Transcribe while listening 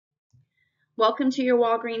Welcome to your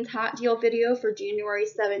Walgreens hot deal video for January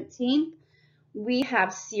 17th. We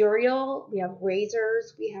have cereal, we have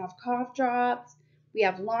razors, we have cough drops, we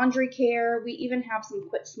have laundry care, we even have some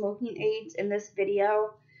quit smoking aids in this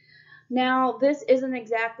video. Now, this isn't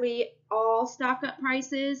exactly all stock up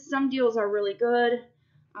prices. Some deals are really good,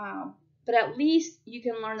 but at least you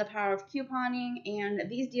can learn the power of couponing, and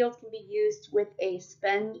these deals can be used with a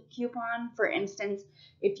spend coupon. For instance,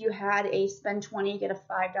 if you had a spend 20, get a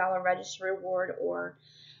 $5 register reward, or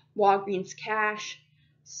Walgreens cash.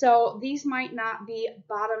 So these might not be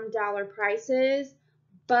bottom dollar prices,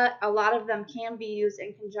 but a lot of them can be used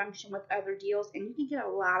in conjunction with other deals, and you can get a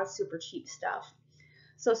lot of super cheap stuff.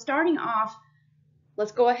 So starting off,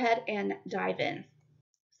 let's go ahead and dive in.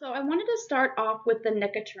 So I wanted to start off with the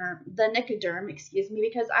Nicoderm,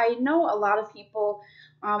 because I know a lot of people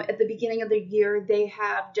at the beginning of the year, they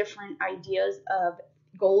have different ideas of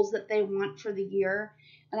goals that they want for the year.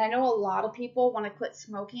 And I know a lot of people want to quit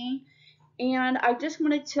smoking. And I just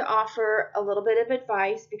wanted to offer a little bit of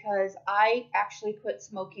advice because I actually quit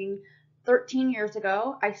smoking 13 years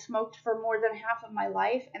ago. I smoked for more than half of my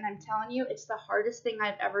life, and I'm telling you, it's the hardest thing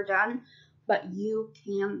I've ever done, but you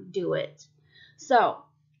can do it. So,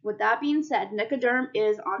 with that being said, Nicoderm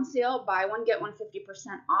is on sale. Buy one, get one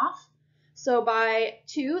 50% off. So buy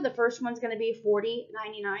two, the first one's going to be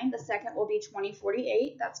 $40.99. The second will be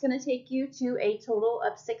 $20.48. That's going to take you to a total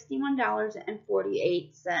of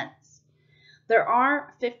 $61.48. There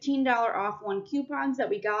are $15 off one coupons that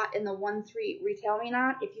we got in the 1-3 Retail Me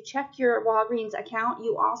Not. If you check your Walgreens account,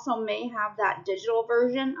 you also may have that digital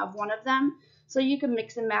version of one of them. So you can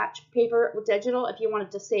mix and match paper with digital if you wanted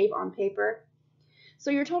to save on paper. So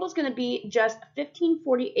your total is going to be just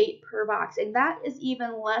 $15.48 per box, and that is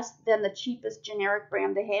even less than the cheapest generic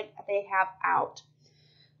brand they have out.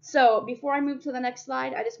 So before I move to the next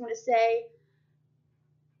slide, I just want to say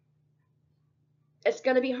it's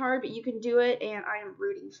going to be hard, but you can do it, and I am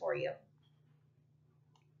rooting for you.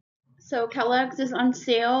 So Kellogg's is on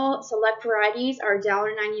sale. Select varieties are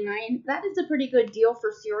 $1.99. That is a pretty good deal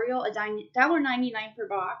for cereal. $1.99 per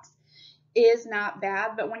box is not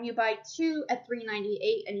bad, but when you buy two at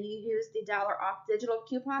 $3.98 and you use the $1 off digital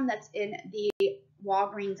coupon that's in the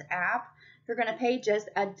Walgreens app, you're going to pay just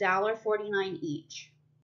 $1.49 each.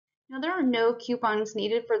 Now, there are no coupons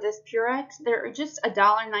needed for this Purex. They're just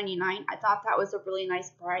 $1.99. I thought that was a really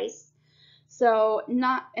nice price. So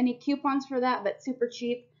not any coupons for that, but super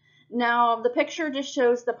cheap. Now, the picture just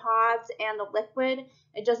shows the pods and the liquid.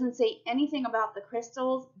 It doesn't say anything about the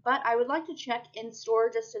crystals, but I would like to check in store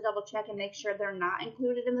just to double check and make sure they're not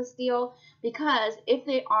included in this deal, because if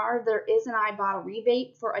they are, there is an Ibotta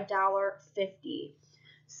rebate for $1.50.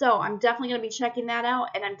 So I'm definitely going to be checking that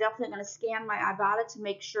out, and I'm definitely going to scan my Ibotta to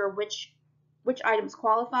make sure which items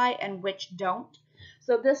qualify and which don't.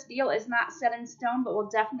 So this deal is not set in stone, but we'll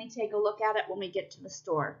definitely take a look at it when we get to the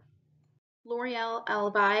store. L'Oreal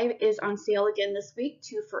Elvive is on sale again this week,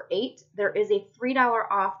 2 for $8. There is a $3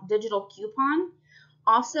 off digital coupon.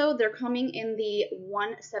 Also, they're coming in the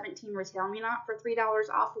 117 Retail Me Not for $3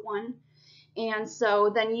 off one. And so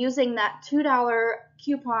then using that $2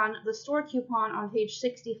 coupon, the store coupon on page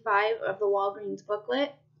 65 of the Walgreens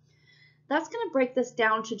booklet, that's going to break this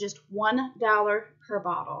down to just $1 per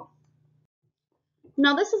bottle.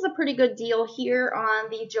 Now, this is a pretty good deal here on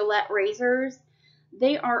the Gillette razors.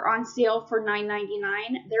 They are on sale for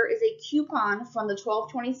 $9.99. There is a coupon from the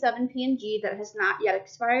 1227 P&G that has not yet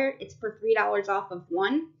expired. It's for $3 off of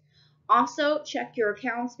one. Also, check your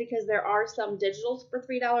accounts because there are some digitals for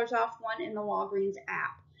 $3 off one in the Walgreens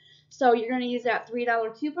app. So you're going to use that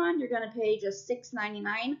 $3 coupon. You're going to pay just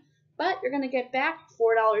 $6.99, but you're going to get back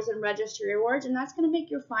 $4 in registry rewards, and that's going to make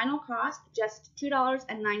your final cost just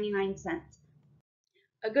 $2.99.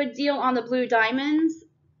 A good deal on the Blue Diamonds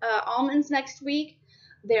almonds next week.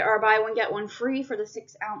 They are buy one get one free for the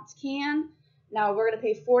 6-ounce can. Now we're going to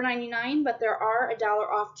pay $4.99, but there are $1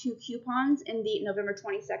 off two coupons in the November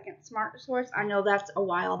 22nd Smart Source. I know that's a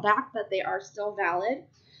while back, but they are still valid.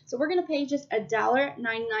 So we're going to pay just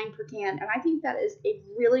 $1.99 per can, and I think that is a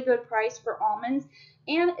really good price for almonds,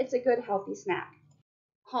 and it's a good healthy snack.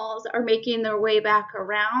 Halls are making their way back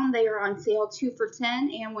around. They are on sale 2 for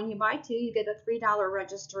 $10, and when you buy two, you get a $3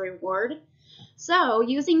 register reward. So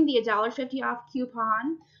using the $1.50 off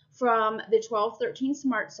coupon from the 1213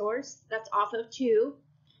 Smart Source, that's off of two,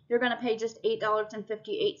 you're going to pay just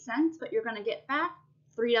 $8.58, but you're going to get back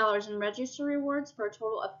 $3 in register rewards for a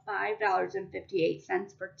total of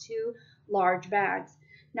 $5.58 for two large bags.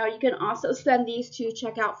 Now you can also send these to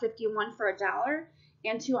Checkout 51 for $1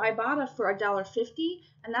 and to Ibotta for $1.50,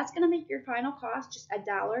 and that's going to make your final cost just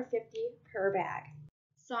 $1.50 per bag.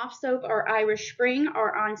 Soft soap or Irish Spring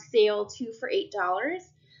are on sale 2 for $8.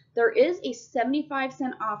 There is a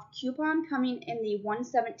 75-cent off coupon coming in the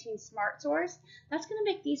 117 Smart Source. That's going to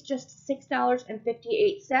make these just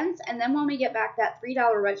 $6.58. And then when we get back that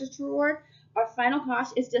 $3 register reward, our final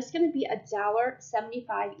cost is just going to be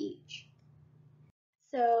 $1.75 each.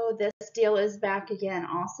 So this deal is back again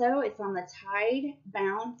also. It's on the Tide,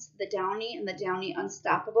 Bounce, the Downy, and the Downy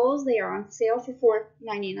Unstoppables. They are on sale for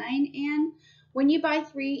 $4.99, and when you buy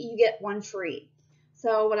 3, you get 1 free.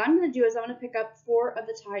 So what I'm going to do is I'm going to pick up 4 of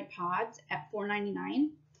the Tide Pods at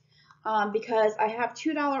 $4.99 because I have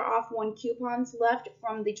 $2 off 1 coupons left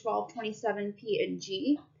from the 1227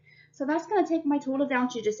 P&G. So that's going to take my total down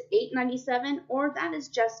to just $8.97, or that is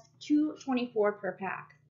just $2.24 per pack.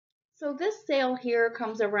 So this sale here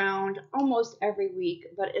comes around almost every week,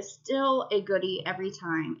 but it's still a goodie every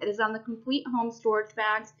time. It is on the complete home storage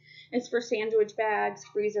bags. It's for sandwich bags,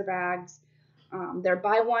 freezer bags. They're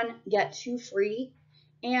buy one, get 2 free.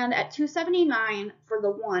 And at $2.79 for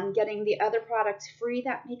the one, getting the other products free,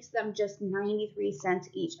 that makes them just 93 cents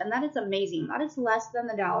each. And that is amazing. That is less than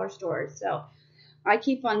the dollar stores. So I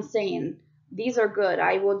keep on saying these are good.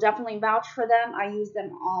 I will definitely vouch for them. I use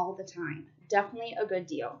them all the time. Definitely a good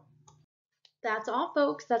deal. That's all,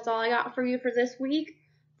 folks. That's all I got for you for this week.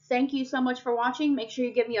 Thank you so much for watching. Make sure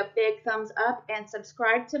you give me a big thumbs up and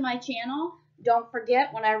subscribe to my channel. Don't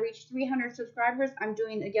forget, when I reach 300 subscribers, I'm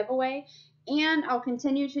doing a giveaway, and I'll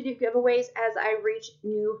continue to do giveaways as I reach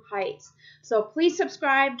new heights. So please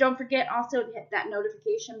subscribe. Don't forget also to hit that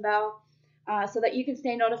notification bell so that you can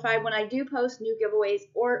stay notified when I do post new giveaways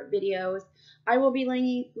or videos. I will be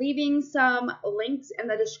leaving some links in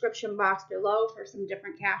the description box below for some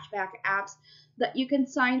different cashback apps that you can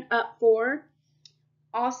sign up for.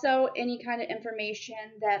 Also, any kind of information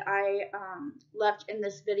that I left in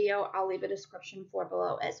this video, I'll leave a description for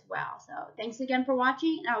below as well. So thanks again for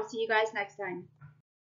watching, and I will see you guys next time.